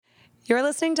You're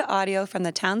listening to audio from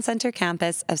the Town Center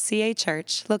campus of CA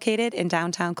Church, located in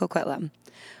downtown Coquitlam.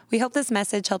 We hope this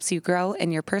message helps you grow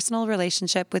in your personal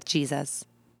relationship with Jesus.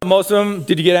 Most of them,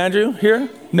 did you get Andrew here?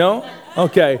 No?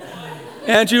 Okay.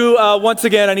 Andrew, once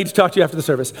again, I need to talk to you after the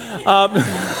service.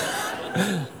 It's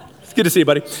good to see you,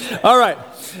 buddy. All right.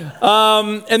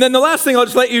 And then the last thing I'll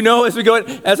just let you know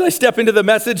as I step into the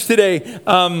message today,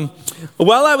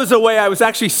 while I was away, I was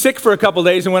actually sick for a couple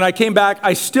days, and when I came back,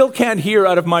 I still can't hear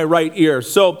out of my right ear.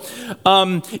 So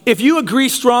if you agree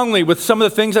strongly with some of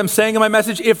the things I'm saying in my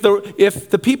message, if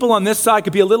the people on this side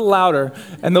could be a little louder,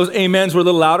 and those amens were a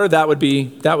little louder, that would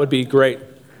be great.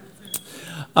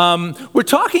 We're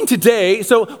talking today,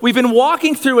 so we've been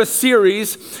walking through a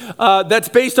series that's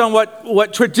based on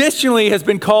what traditionally has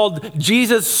been called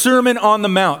Jesus' Sermon on the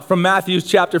Mount, from Matthew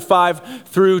chapter 5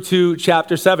 through to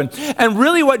chapter 7. And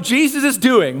really what Jesus is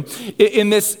doing in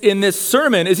this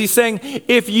sermon is he's saying,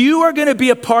 if you are going to be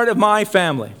a part of my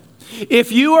family,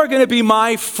 if you are going to be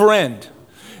my friend,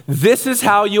 this is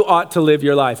how you ought to live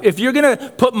your life. If you're going to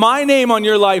put my name on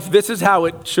your life, this is how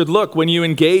it should look when you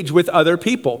engage with other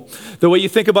people. The way you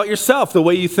think about yourself, the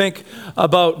way you think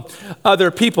about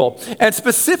other people. And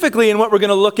specifically in what we're going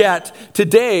to look at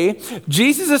today,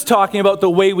 Jesus is talking about the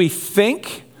way we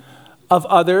think of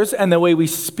others and the way we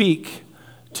speak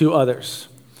to others.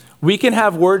 We can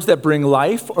have words that bring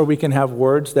life, or we can have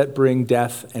words that bring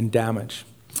death and damage.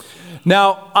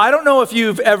 Now, I don't know if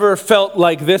you've ever felt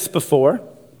like this before.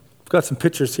 Got some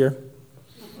pictures here.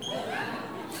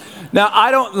 Now, I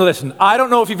don't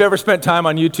know if you've ever spent time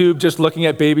on YouTube just looking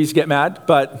at babies get mad,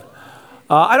 but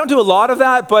I don't do a lot of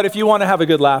that, but if you want to have a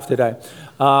good laugh today,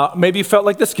 maybe you felt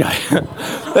like this guy.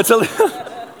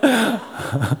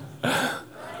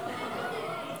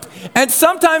 And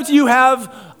sometimes you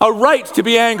have a right to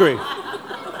be angry.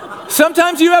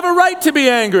 Sometimes you have a right to be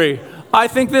angry. I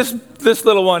think this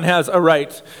little one has a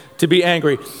right to be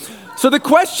angry. So the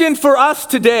question for us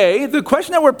today, the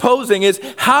question that we're posing is,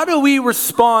 how do we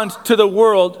respond to the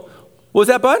world? What was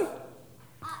that, bud? An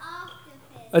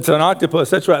octopus. It's an octopus.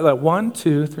 That's right. Like 1,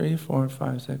 2, 3, 4,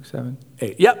 5, 6, 7,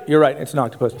 8. Yep, you're right. It's an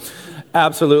octopus.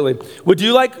 Absolutely. Would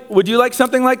you like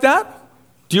something like that?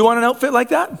 Do you want an outfit like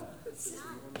that?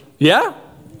 Yeah?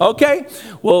 Okay.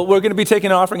 Well, we're going to be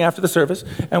taking an offering after the service,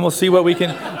 and we'll see what we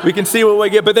can see what we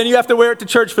get. But then you have to wear it to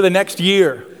church for the next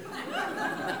year.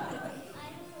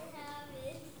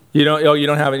 You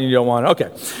don't have it and you don't want it. Okay.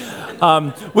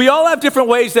 We all have different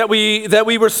ways that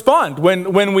we respond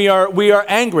when we are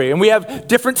angry. And we have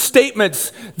different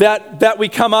statements that we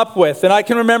come up with. And I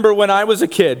can remember when I was a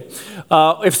kid,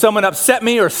 if someone upset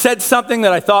me or said something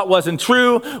that I thought wasn't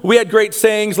true, we had great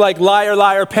sayings like, liar,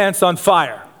 liar, pants on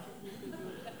fire.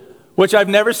 Which I've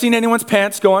never seen anyone's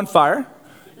pants go on fire.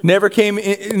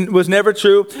 Was never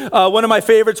true. One of my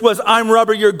favorites was, I'm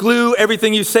rubber, you're glue.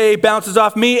 Everything you say bounces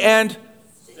off me and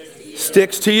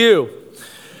sticks to you.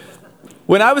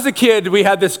 When I was a kid, we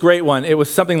had this great one. It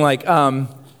was something like, na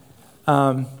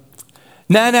na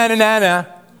na na na.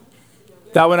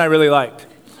 That one I really liked.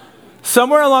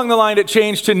 Somewhere along the line, it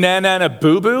changed to na na na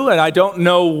boo boo, and I don't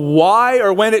know why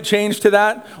or when it changed to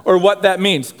that or what that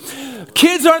means.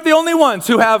 Kids aren't the only ones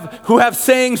who have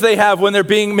sayings they have when they're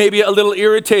being maybe a little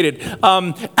irritated.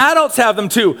 Adults have them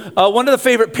too. One of the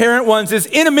favorite parent ones is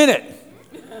in a minute,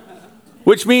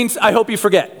 which means I hope you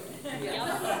forget.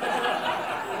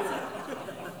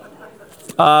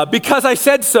 Because I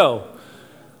said so,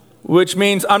 which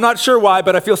means I'm not sure why,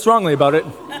 but I feel strongly about it.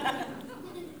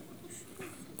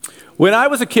 When I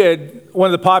was a kid, one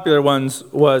of the popular ones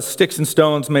was sticks and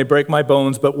stones may break my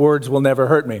bones, but words will never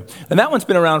hurt me. And that one's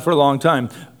been around for a long time,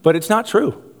 but it's not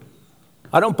true.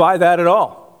 I don't buy that at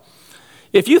all.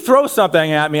 If you throw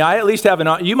something at me, I at least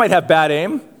you might have bad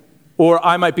aim, or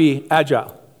I might be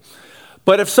agile.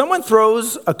 But if someone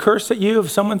throws a curse at you, if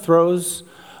someone throws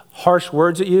harsh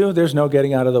words at you, there's no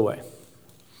getting out of the way.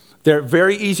 They're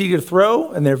very easy to throw,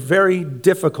 and they're very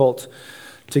difficult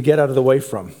to get out of the way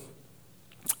from.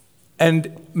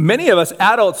 And many of us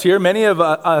adults here, many of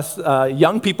us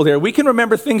young people here, we can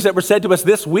remember things that were said to us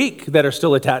this week that are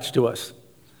still attached to us.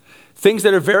 Things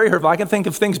that are very hurtful. I can think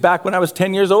of things back when I was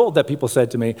 10 years old that people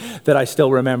said to me that I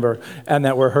still remember and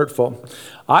that were hurtful.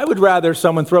 I would rather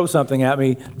someone throw something at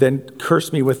me than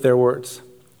curse me with their words.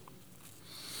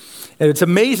 And it's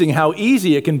amazing how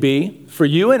easy it can be for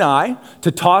you and I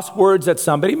to toss words at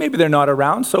somebody. Maybe they're not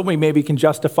around, so we maybe can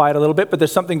justify it a little bit, but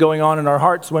there's something going on in our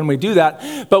hearts when we do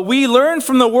that. But we learn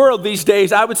from the world these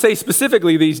days, I would say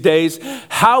specifically these days,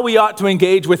 how we ought to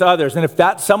engage with others. And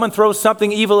if someone throws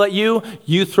something evil at you,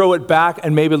 you throw it back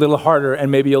and maybe a little harder,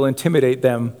 and maybe you'll intimidate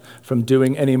them from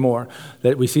doing any more.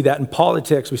 That we see that in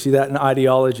politics, we see that in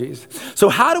ideologies. So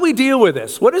how do we deal with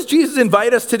this? What does Jesus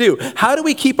invite us to do? How do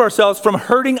we keep ourselves from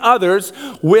hurting others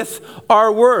with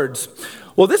our words?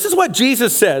 Well, this is what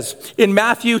Jesus says in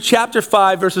Matthew chapter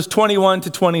 5, verses 21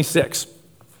 to 26.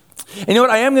 And you know what?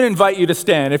 I am going to invite you to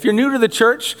stand. If you're new to the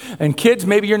church, and kids,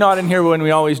 maybe you're not in here when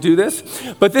we always do this,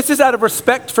 but this is out of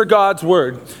respect for God's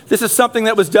word. This is something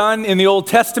that was done in the Old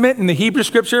Testament, in the Hebrew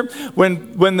scripture.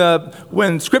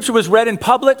 When scripture was read in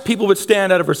public, people would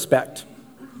stand out of respect.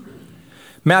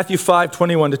 Matthew 5,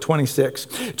 21 to 26.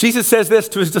 Jesus says this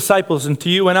to his disciples and to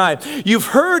you and I. You've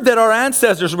heard that our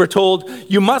ancestors were told,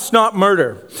 you must not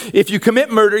murder. If you commit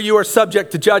murder, you are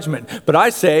subject to judgment. But I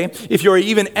say, if you are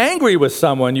even angry with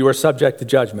someone, you are subject to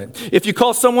judgment. If you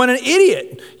call someone an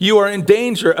idiot, you are in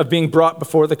danger of being brought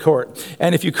before the court.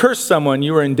 And if you curse someone,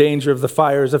 you are in danger of the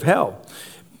fires of hell.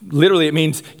 Literally, it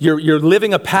means you're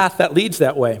living a path that leads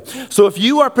that way. So if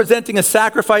you are presenting a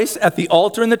sacrifice at the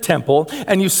altar in the temple,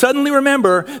 and you suddenly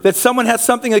remember that someone has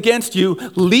something against you,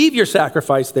 leave your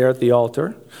sacrifice there at the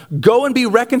altar. Go and be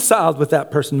reconciled with that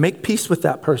person. Make peace with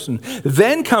that person.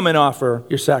 Then come and offer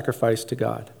your sacrifice to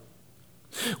God.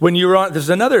 There's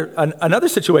another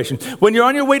situation. When you're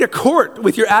on your way to court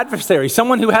with your adversary,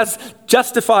 someone who has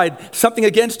justified something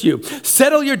against you,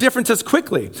 settle your differences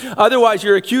quickly. Otherwise,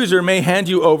 your accuser may hand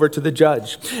you over to the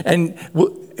judge. And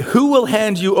who will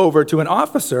hand you over to an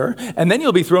officer, and then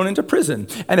you'll be thrown into prison.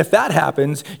 And if that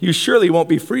happens, you surely won't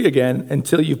be free again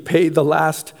until you've paid the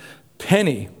last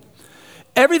penny.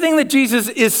 Everything that Jesus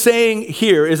is saying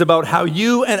here is about how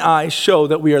you and I show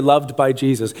that we are loved by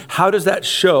Jesus. How does that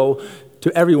show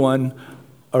to everyone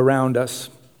around us?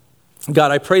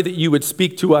 God, I pray that you would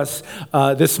speak to us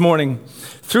this morning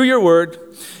through your word.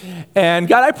 And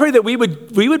God, I pray that we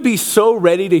would be so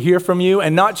ready to hear from you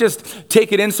and not just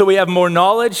take it in so we have more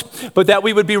knowledge, but that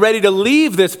we would be ready to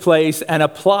leave this place and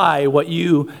apply what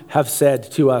you have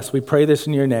said to us. We pray this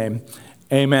in your name.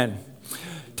 Amen.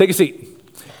 Take a seat.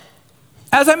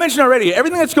 As I mentioned already,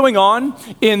 everything that's going on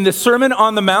in the Sermon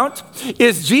on the Mount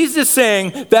is Jesus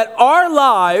saying that our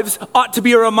lives ought to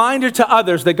be a reminder to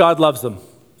others that God loves them.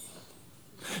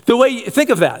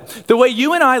 Think of that. The way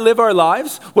you and I live our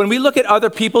lives, when we look at other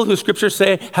people who scriptures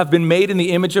say have been made in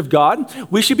the image of God,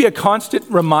 we should be a constant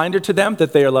reminder to them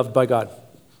that they are loved by God.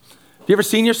 Have you ever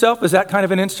seen yourself as that kind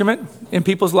of an instrument in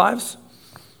people's lives?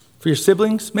 For your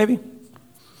siblings, maybe?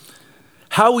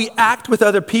 How we act with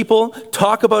other people,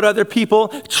 talk about other people,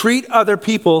 treat other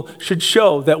people should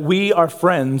show that we are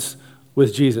friends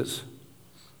with Jesus.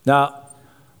 Now,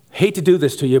 hate to do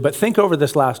this to you, but think over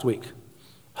this last week,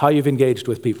 how you've engaged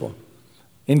with people.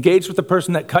 Engaged with the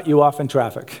person that cut you off in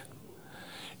traffic.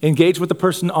 Engaged with the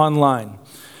person online.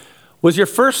 Was your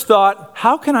first thought,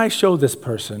 how can I show this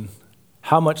person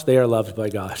how much they are loved by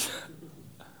God?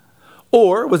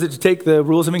 Or was it to take the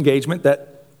rules of engagement that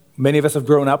many of us have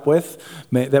grown up with,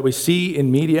 that we see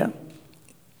in media?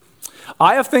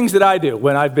 I have things that I do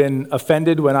when I've been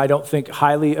offended, when I don't think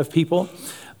highly of people.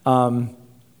 I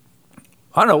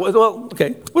don't know. Well,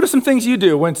 okay. What are some things you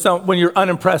do when you're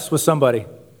unimpressed with somebody?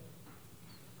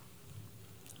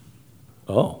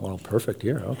 Oh, well, perfect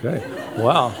here. Okay.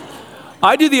 Wow.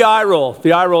 I do the eye roll.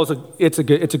 The eye roll is a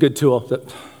good tool.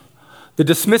 The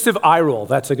dismissive eye roll,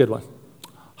 that's a good one.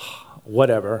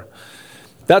 Whatever.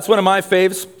 That's one of my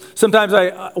faves. Sometimes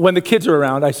when the kids are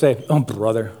around, I say, oh,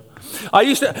 brother.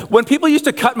 When people used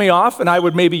to cut me off, and I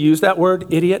would maybe use that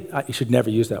word, idiot. You should never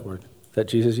use that word that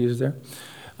Jesus uses there.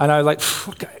 And I was like,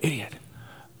 what guy, idiot.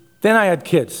 Then I had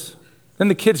kids. Then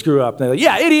the kids grew up, and they're like,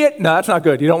 yeah, idiot. No, that's not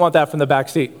good. You don't want that from the back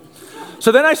seat.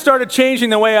 So then I started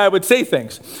changing the way I would say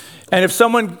things. And if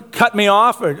someone cut me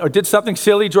off or did something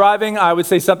silly driving, I would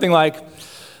say something like,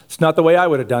 it's not the way I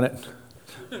would have done it.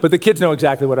 But the kids know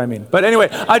exactly what I mean. But anyway,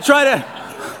 I try to,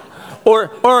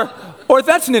 or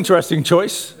that's an interesting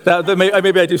choice.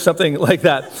 Maybe I do something like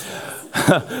that.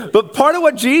 But part of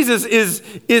what Jesus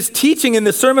is teaching in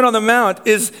the Sermon on the Mount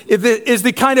is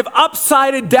the kind of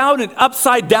upside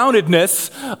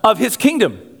downedness of his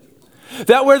kingdom.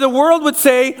 That where the world would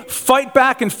say, fight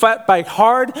back and fight back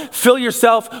hard, fill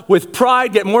yourself with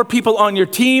pride, get more people on your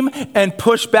team, and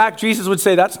push back, Jesus would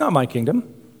say, that's not my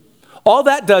kingdom. All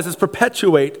that does is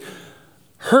perpetuate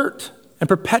hurt and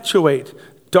perpetuate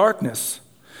darkness.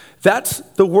 That's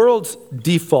the world's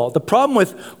default. The problem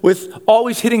with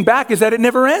always hitting back is that it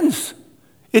never ends.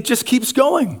 It just keeps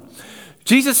going.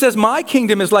 Jesus says, my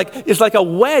kingdom is like a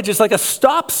wedge, it's like a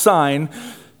stop sign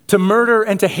to murder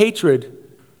and to hatred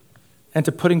and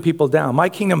to putting people down. My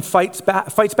kingdom fights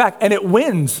back, and it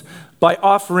wins by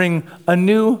offering a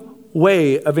new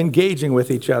way of engaging with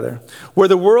each other. Where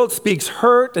the world speaks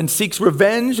hurt and seeks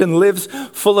revenge and lives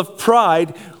full of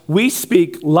pride, we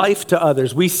speak life to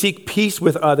others, we seek peace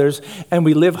with others, and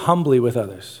we live humbly with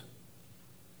others.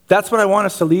 That's what I want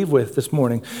us to leave with this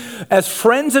morning. As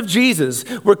friends of Jesus,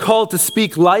 we're called to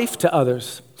speak life to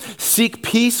others, seek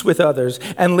peace with others,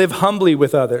 and live humbly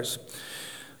with others.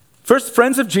 First,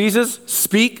 friends of Jesus,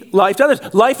 speak life to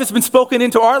others. Life has been spoken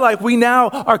into our life. We now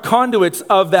are conduits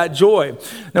of that joy.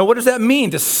 Now, what does that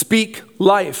mean, to speak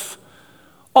life?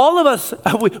 All of us,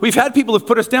 we've had people who've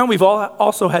put us down. We've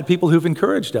also had people who've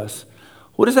encouraged us.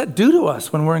 What does that do to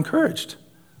us when we're encouraged?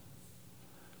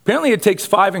 Apparently, it takes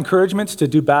 5 encouragements to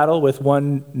do battle with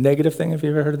one negative thing. Have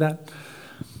you ever heard of that?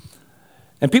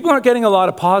 And people aren't getting a lot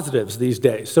of positives these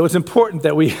days. So it's important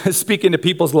that we speak into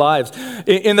people's lives.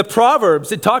 In the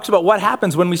Proverbs, it talks about what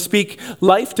happens when we speak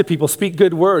life to people, speak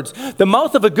good words. The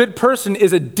mouth of a good person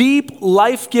is a deep,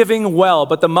 life-giving well,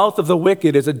 but the mouth of the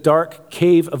wicked is a dark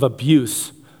cave of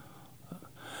abuse.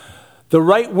 The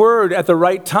right word at the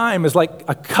right time is like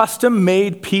a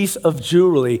custom-made piece of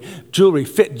jewelry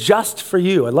fit just for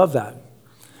you. I love that.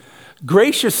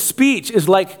 Gracious speech is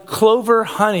like clover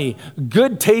honey,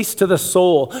 good taste to the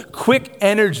soul, quick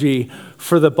energy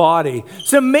for the body.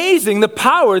 It's amazing the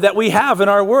power that we have in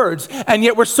our words, and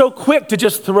yet we're so quick to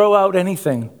just throw out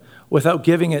anything without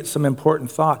giving it some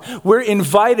important thought. We're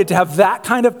invited to have that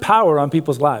kind of power on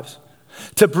people's lives,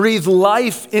 to breathe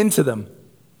life into them.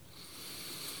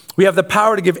 We have the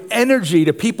power to give energy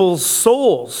to people's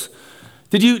souls.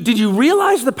 Did you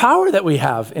realize the power that we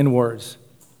have in words?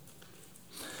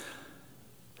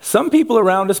 Some people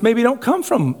around us maybe don't come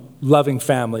from loving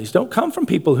families, don't come from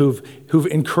people who've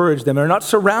encouraged them, or are not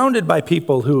surrounded by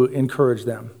people who encourage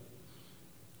them.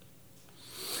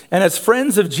 And as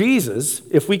friends of Jesus,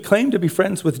 if we claim to be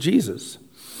friends with Jesus,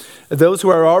 those who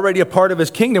are already a part of his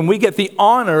kingdom, we get the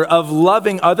honor of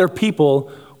loving other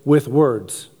people with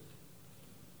words.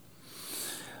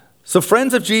 So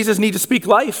friends of Jesus need to speak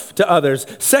life to others.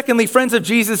 Secondly, friends of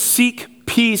Jesus seek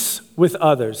peace with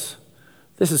others.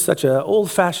 This is such an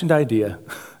old-fashioned idea,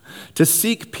 to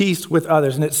seek peace with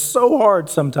others, and it's so hard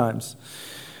sometimes.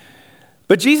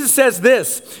 But Jesus says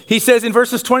this. He says in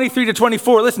verses 23 to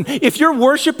 24, listen, if you're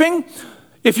worshiping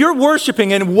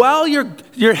and while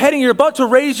you're heading, you're about to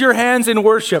raise your hands in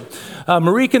worship,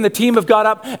 Marique and the team have got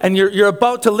up and you're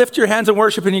about to lift your hands in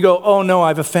worship and you go, oh no,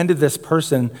 I've offended this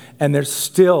person, and there's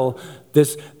still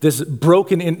this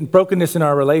brokenness in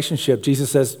our relationship. Jesus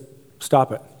says,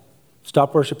 stop it.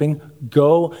 Stop worshiping,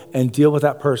 go and deal with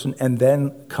that person, and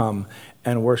then come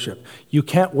and worship. You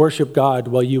can't worship God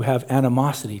while you have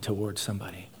animosity towards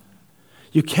somebody.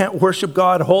 You can't worship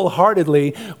God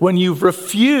wholeheartedly when you've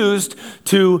refused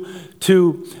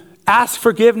to ask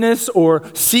forgiveness or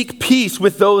seek peace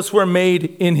with those who are made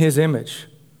in his image.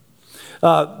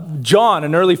 John,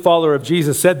 an early follower of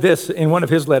Jesus, said this in one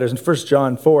of his letters in 1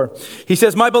 John 4. He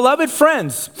says, my beloved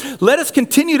friends, let us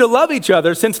continue to love each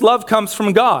other, since love comes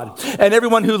from God. And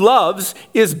everyone who loves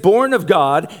is born of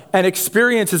God and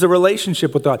experiences a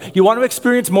relationship with God. You want to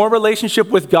experience more relationship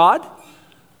with God?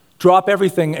 Drop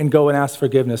everything and go and ask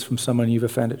forgiveness from someone you've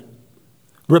offended.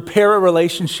 Repair a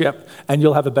relationship and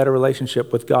you'll have a better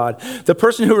relationship with God. The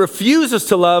person who refuses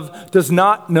to love does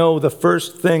not know the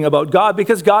first thing about God,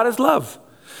 because God is love.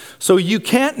 So you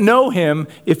can't know him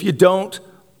if you don't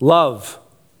love.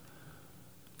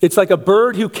 It's like a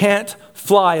bird who can't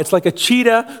fly. It's like a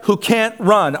cheetah who can't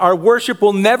run. Our worship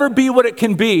will never be what it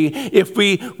can be if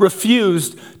we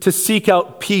refuse to seek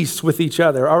out peace with each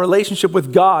other. Our relationship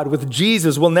with God, with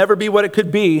Jesus, will never be what it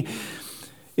could be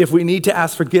if we need to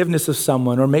ask forgiveness of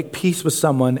someone or make peace with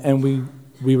someone and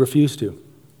we refuse to.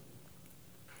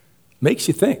 Makes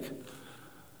you think.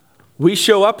 We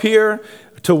show up here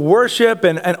to worship,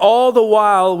 and all the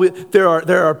while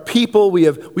there are people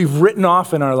we've written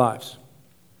off in our lives.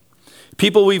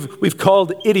 People we've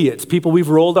called idiots, people we've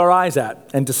rolled our eyes at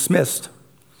and dismissed.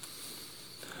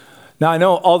 Now I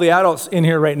know all the adults in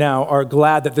here right now are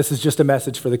glad that this is just a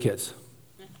message for the kids.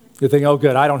 You're thinking, oh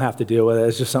good, I don't have to deal with it.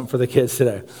 It's just something for the kids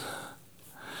today.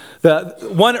 The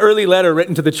one early letter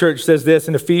written to the church says this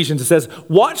in Ephesians. It says,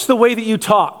 watch the way that you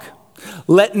talk.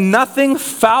 Let nothing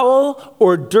foul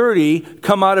or dirty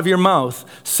come out of your mouth.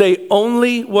 Say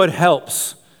only what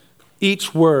helps.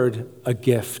 Each word a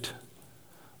gift.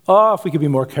 Oh, if we could be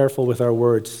more careful with our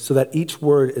words so that each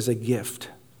word is a gift.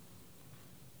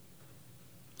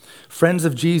 Friends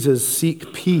of Jesus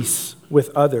seek peace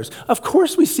with others. Of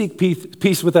course we seek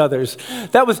peace with others.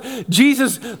 That was,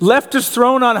 Jesus left his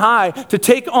throne on high to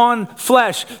take on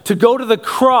flesh, to go to the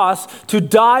cross, to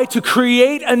die, to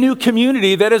create a new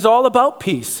community that is all about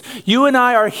peace. You and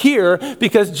I are here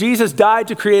because Jesus died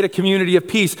to create a community of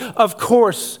peace. Of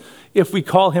course, if we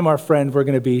call him our friend, we're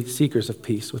going to be seekers of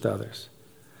peace with others.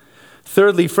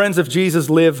 Thirdly, friends of Jesus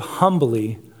live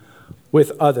humbly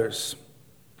with others.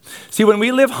 See, when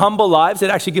we live humble lives, it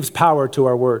actually gives power to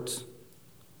our words.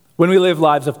 When we live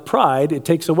lives of pride, it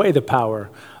takes away the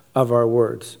power of our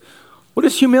words. What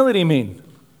does humility mean?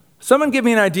 Someone give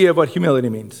me an idea of what humility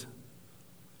means.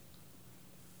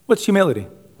 What's humility?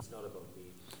 It's not about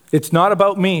me. It's not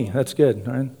about me. That's good,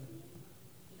 right?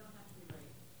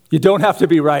 You don't have to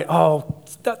be right. Oh,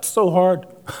 that's so hard.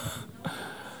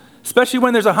 Especially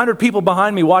when there's 100 people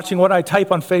behind me watching what I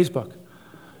type on Facebook.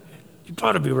 You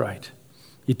got to be right.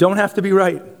 You don't have to be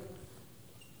right.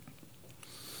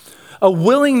 A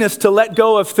willingness to let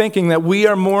go of thinking that we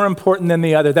are more important than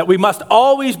the other, that we must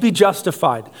always be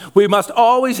justified. We must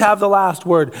always have the last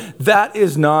word. That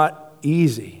is not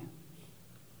easy.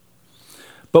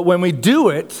 But when we do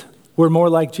it, we're more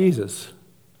like Jesus.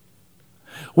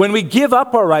 When we give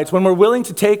up our rights, when we're willing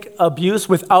to take abuse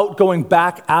without going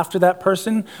back after that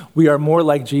person, we are more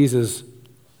like Jesus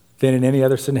than in any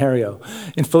other scenario.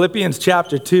 In Philippians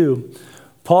chapter 2,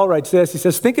 Paul writes this. He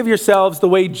says, think of yourselves the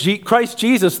way Christ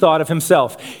Jesus thought of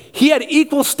himself. He had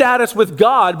equal status with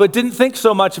God, but didn't think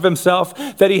so much of himself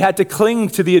that he had to cling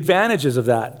to the advantages of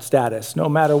that status, no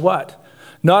matter what.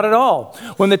 Not at all.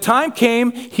 When the time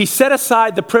came, he set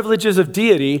aside the privileges of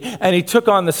deity and he took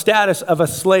on the status of a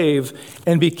slave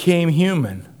and became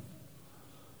human.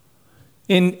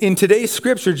 In today's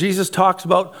scripture, Jesus talks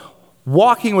about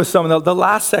walking with someone. The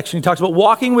last section, he talks about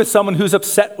walking with someone who's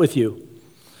upset with you.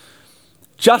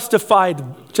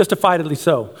 Justifiably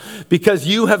so, because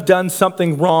you have done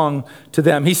something wrong to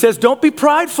them. He says, don't be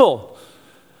prideful.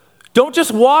 Don't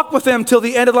just walk with them till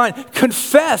the end of the line.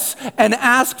 Confess and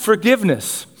ask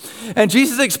forgiveness. And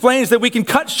Jesus explains that we can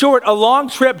cut short a long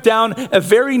trip down a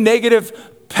very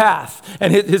negative path.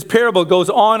 And his parable goes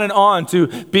on and on to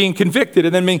being convicted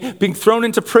and then being thrown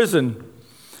into prison.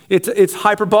 It's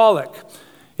hyperbolic.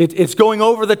 It's going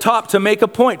over the top to make a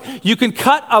point. You can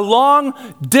cut a long,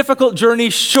 difficult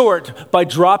journey short by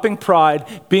dropping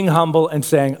pride, being humble, and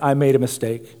saying, I made a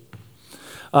mistake.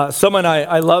 Someone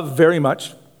I love very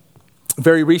much,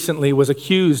 very recently, was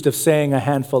accused of saying a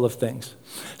handful of things.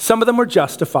 Some of them were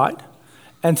justified,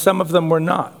 and some of them were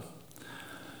not.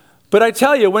 But I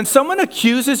tell you, when someone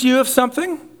accuses you of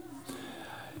something,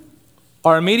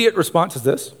 our immediate response is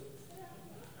this.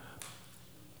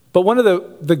 But one of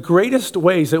the greatest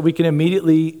ways that we can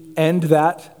immediately end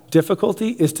that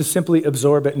difficulty is to simply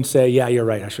absorb it and say, yeah, you're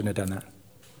right, I shouldn't have done that.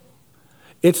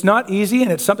 It's not easy,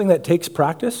 and it's something that takes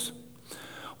practice.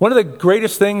 One of the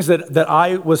greatest things that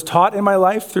I was taught in my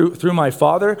life through my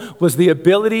father was the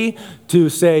ability to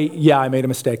say, yeah, I made a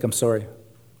mistake, I'm sorry.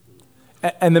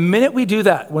 And the minute we do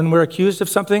that, when we're accused of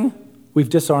something, we've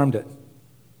disarmed it.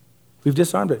 We've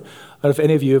disarmed it. I don't know if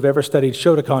any of you have ever studied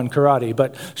Shotokan karate,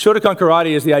 but Shotokan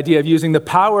karate is the idea of using the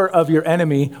power of your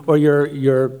enemy, or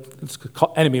your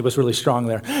enemy was really strong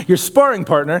there, your sparring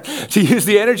partner, to use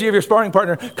the energy of your sparring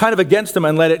partner kind of against them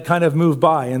and let it kind of move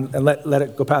by and let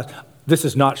it go past. This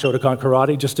is not Shotokan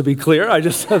karate, just to be clear. I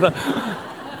just said that.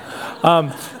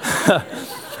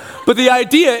 But the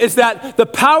idea is that the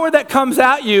power that comes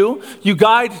at you, you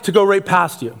guide to go right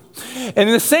past you. And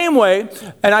in the same way,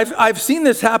 and I've seen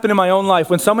this happen in my own life,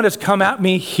 when someone has come at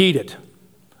me heated,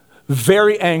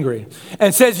 very angry,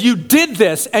 and says, you did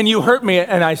this and you hurt me,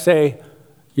 and I say,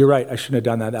 you're right, I shouldn't have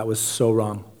done that, that was so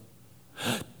wrong.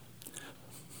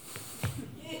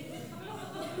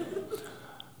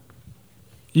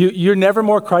 You're never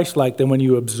more Christ-like than when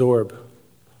you absorb.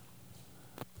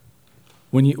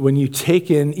 When you take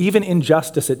in even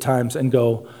injustice at times and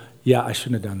go, yeah, I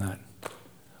shouldn't have done that.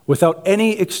 Without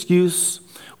any excuse,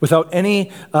 without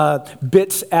any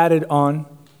bits added on.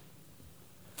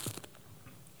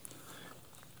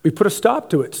 We put a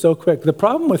stop to it so quick. The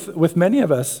problem with many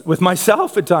of us, with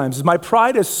myself at times, is my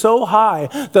pride is so high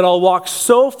that I'll walk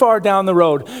so far down the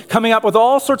road, coming up with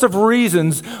all sorts of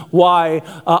reasons why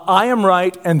I am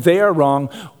right and they are wrong,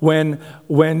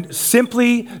 when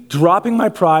simply dropping my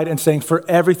pride and saying, for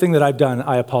everything that I've done,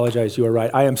 I apologize, you are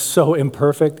right. I am so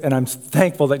imperfect, and I'm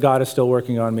thankful that God is still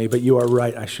working on me, but you are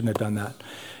right, I shouldn't have done that.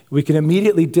 We can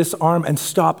immediately disarm and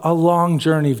stop a long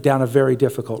journey down a very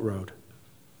difficult road.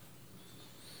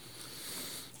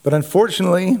 But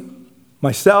unfortunately,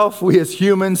 myself, we as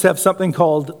humans have something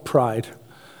called pride.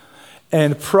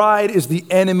 And pride is the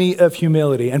enemy of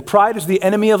humility. And pride is the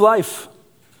enemy of life.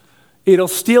 It'll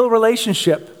steal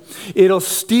relationship. It'll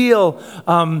steal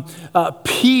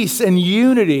peace and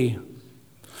unity.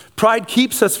 Pride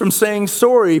keeps us from saying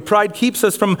sorry. Pride keeps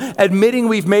us from admitting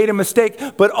we've made a mistake.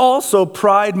 But also,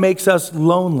 pride makes us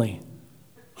lonely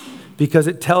because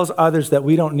it tells others that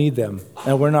we don't need them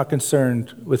and we're not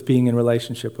concerned with being in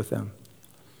relationship with them.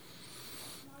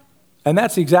 And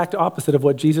that's the exact opposite of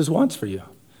what Jesus wants for you.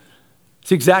 It's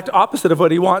the exact opposite of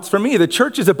what he wants for me. The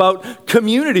church is about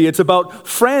community. It's about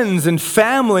friends and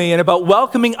family and about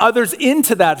welcoming others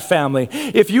into that family.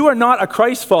 If you are not a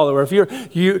Christ follower, if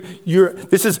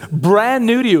this is brand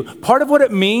new to you, part of what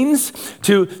it means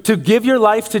to give your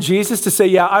life to Jesus, to say,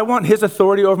 yeah, I want his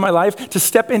authority over my life, to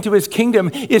step into his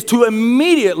kingdom, is to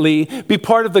immediately be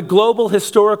part of the global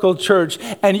historical church.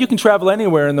 And you can travel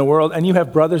anywhere in the world and you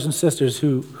have brothers and sisters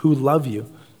who love you.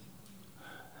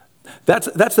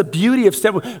 That's the beauty of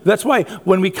step. That's why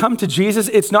when we come to Jesus,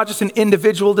 it's not just an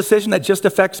individual decision that just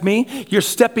affects me. You're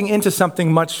stepping into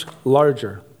something much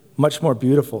larger, much more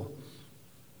beautiful.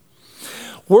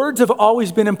 Words have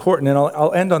always been important, and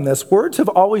I'll end on this. Words have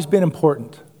always been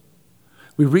important.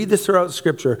 We read this throughout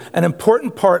Scripture, an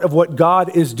important part of what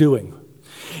God is doing.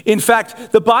 In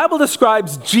fact, the Bible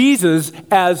describes Jesus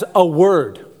as a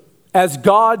word, as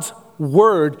God's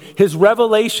word, his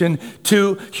revelation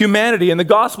to humanity. In the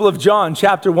Gospel of John,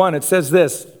 chapter 1, it says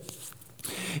this.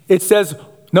 It says,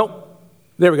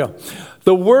 there we go.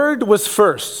 The Word was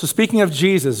first. So speaking of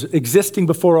Jesus, existing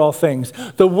before all things.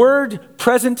 The Word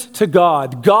present to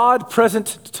God. God present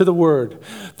to the Word.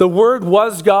 The Word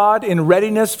was God in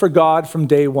readiness for God from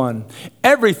day one.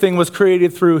 Everything was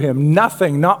created through him.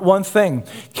 Nothing, not one thing,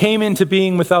 came into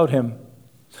being without him.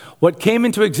 What came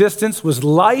into existence was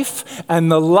life,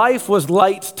 and the life was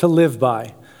light to live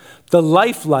by. The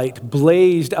life light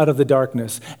blazed out of the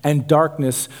darkness, and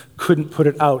darkness couldn't put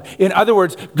it out. In other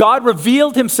words, God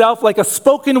revealed himself like a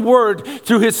spoken word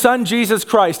through his son, Jesus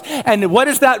Christ. And what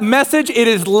is that message? It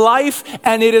is life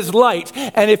and it is light.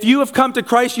 And if you have come to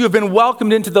Christ, you have been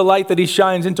welcomed into the light that he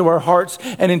shines into our hearts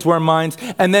and into our minds,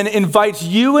 and then invites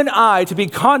you and I to be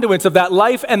conduits of that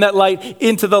life and that light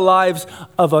into the lives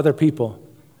of other people.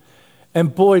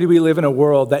 And boy, do we live in a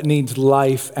world that needs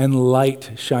life and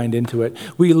light shined into it.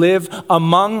 We live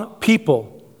among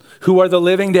people who are the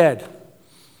living dead,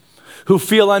 who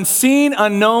feel unseen,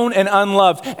 unknown, and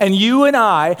unloved. And you and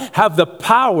I have the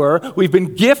power, we've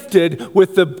been gifted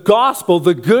with the gospel,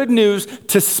 the good news,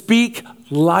 to speak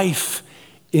life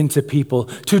into people,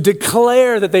 to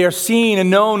declare that they are seen and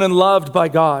known and loved by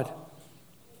God.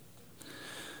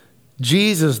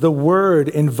 Jesus, the Word,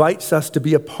 invites us to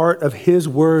be a part of his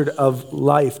word of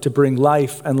life, to bring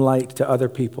life and light to other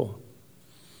people.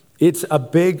 It's a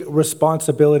big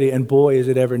responsibility, and boy, is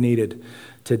it ever needed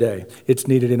today. It's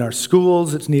needed in our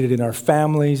schools, it's needed in our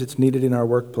families, it's needed in our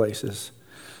workplaces.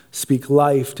 Speak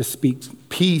life, to speak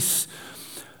peace,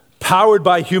 powered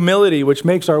by humility, which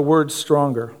makes our words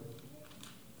stronger.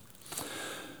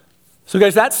 So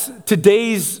guys, that's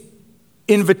today's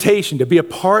invitation to be a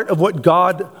part of what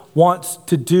God wants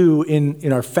to do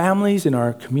in our families, in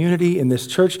our community, in this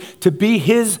church, to be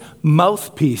his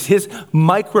mouthpiece, his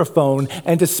microphone,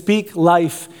 and to speak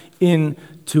life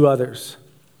into others.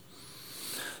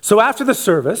 So after the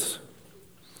service,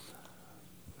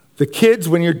 the kids,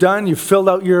 when you're done, you filled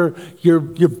out your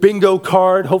bingo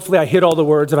card. Hopefully I hit all the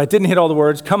words. If I didn't hit all the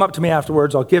words, come up to me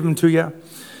afterwards. I'll give them to you.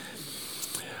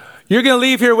 You're going to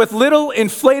leave here with little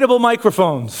inflatable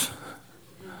microphones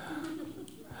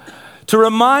to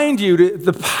remind you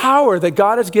the power that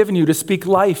God has given you to speak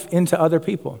life into other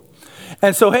people.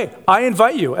 And so, hey, I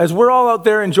invite you, as we're all out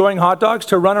there enjoying hot dogs,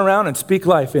 to run around and speak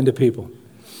life into people.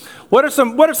 What are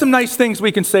some nice things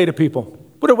we can say to people?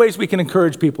 What are ways we can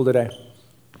encourage people today?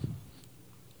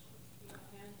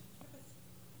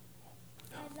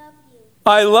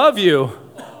 I love you.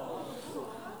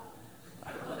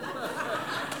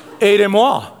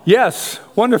 Aidez-moi. Yes,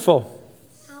 wonderful.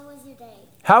 How was your day?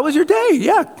 How was your day?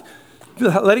 Yeah.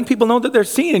 Letting people know that they're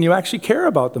seen and you actually care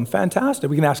about them. Fantastic.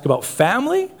 We can ask about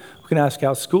family. We can ask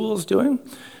how school is doing.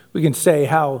 We can say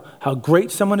how great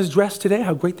someone is dressed today,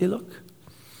 how great they look.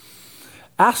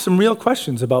 Ask some real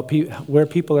questions about where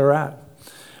people are at.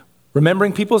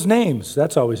 Remembering people's names,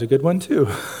 that's always a good one too,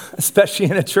 especially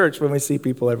in a church when we see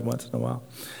people every once in a while.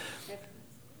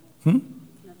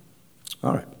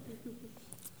 All right.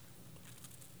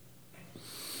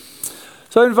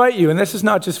 So I invite you, and this is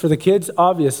not just for the kids,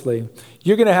 obviously.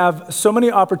 You're going to have so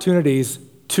many opportunities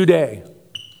today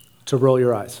to roll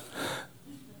your eyes.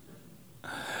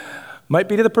 Might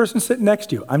be to the person sitting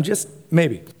next to you.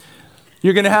 Maybe.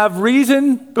 You're going to have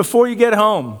reason before you get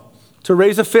home to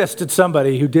raise a fist at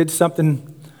somebody who did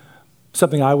something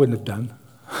I wouldn't have done.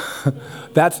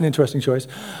 That's an interesting choice.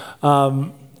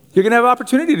 You're going to have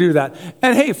opportunity to do that.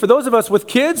 And hey, for those of us with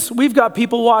kids, we've got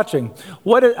people watching.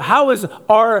 How is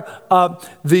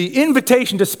the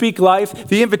invitation to speak life,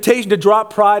 the invitation to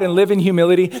drop pride and live in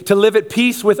humility, to live at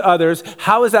peace with others,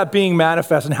 how is that being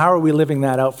manifest, and how are we living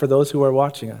that out for those who are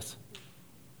watching us?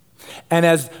 And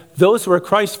as those who are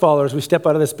Christ followers, we step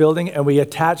out of this building and we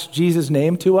attach Jesus'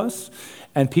 name to us,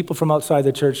 and people from outside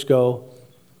the church go,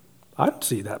 I don't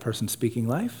see that person speaking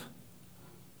life.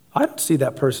 I don't see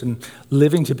that person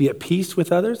living to be at peace with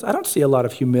others. I don't see a lot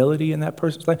of humility in that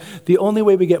person's life. The only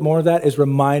way we get more of that is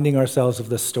reminding ourselves of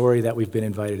the story that we've been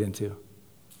invited into,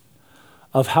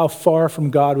 of how far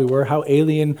from God we were, how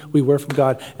alien we were from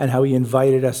God, and how he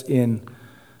invited us in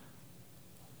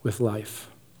with life.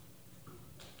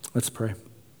 Let's pray.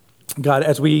 God,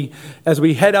 as we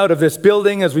head out of this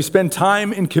building, as we spend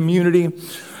time in community,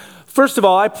 first of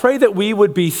all, I pray that we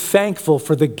would be thankful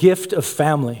for the gift of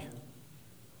family.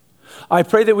 I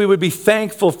pray that we would be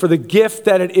thankful for the gift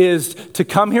that it is to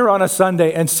come here on a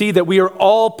Sunday and see that we are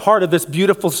all part of this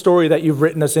beautiful story that you've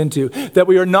written us into, that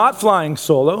we are not flying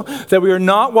solo, that we are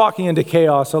not walking into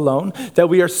chaos alone, that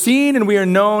we are seen and we are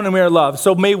known and we are loved.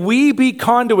 So may we be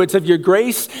conduits of your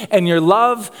grace and your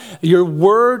love, your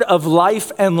word of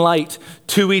life and light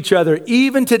to each other,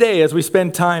 even today as we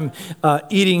spend time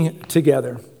eating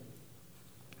together.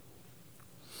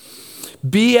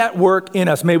 Be at work in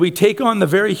us. May we take on the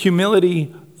very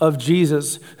humility of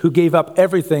Jesus, who gave up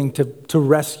everything to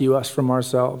rescue us from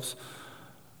ourselves.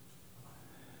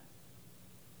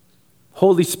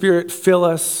 Holy Spirit, fill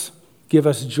us, give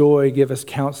us joy, give us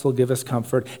counsel, give us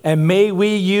comfort. And may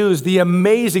we use the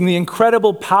amazing, the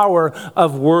incredible power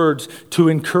of words to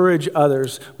encourage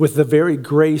others with the very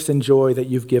grace and joy that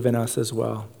you've given us as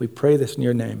well. We pray this in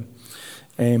your name.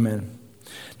 Amen.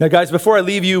 Now, guys, before I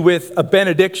leave you with a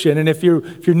benediction, and if you're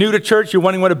new to church, you're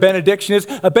wondering what a benediction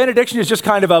is just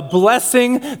kind of a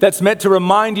blessing that's meant to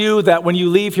remind you that when you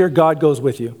leave here, God goes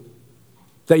with you,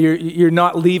 that you're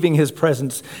not leaving his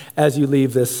presence as you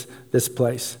leave this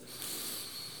place.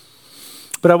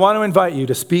 But I want to invite you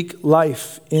to speak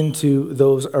life into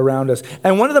those around us.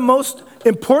 And one of the most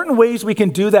important ways we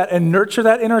can do that and nurture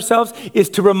that in ourselves is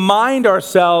to remind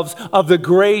ourselves of the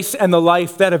grace and the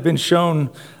life that have been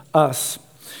shown us.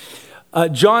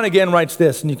 John again writes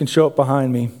this, and you can show it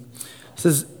behind me. It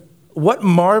says, what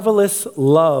marvelous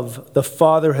love the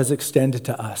Father has extended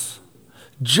to us.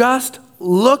 Just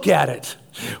look at it.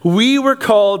 We were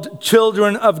called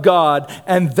children of God,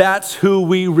 and that's who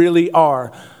we really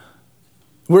are.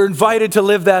 We're invited to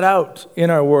live that out in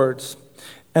our words.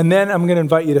 And then I'm going to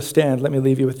invite you to stand. Let me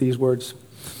leave you with these words.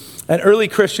 An early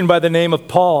Christian by the name of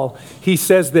Paul, he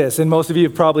says this, and most of you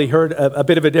have probably heard a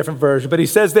bit of a different version, but he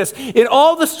says this: in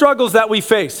all the struggles that we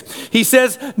face, he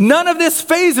says, none of this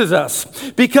phases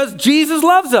us because Jesus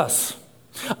loves us.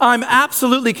 I'm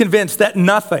absolutely convinced that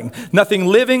nothing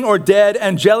living or dead,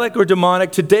 angelic or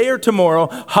demonic, today or tomorrow,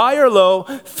 high or low,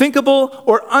 thinkable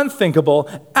or unthinkable,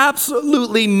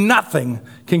 absolutely nothing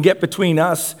can get between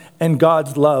us and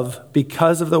God's love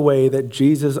because of the way that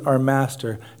Jesus, our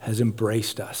Master, has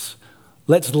embraced us.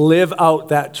 Let's live out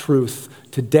that truth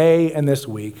today and this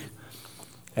week.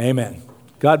 Amen.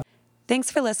 God.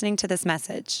 Thanks for listening to this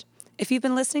message. If you've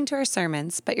been listening to our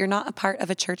sermons, but you're not a part of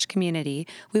a church community,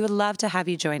 we would love to have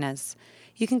you join us.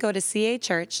 You can go to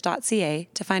cachurch.ca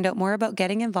to find out more about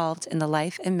getting involved in the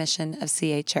life and mission of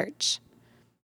CA Church.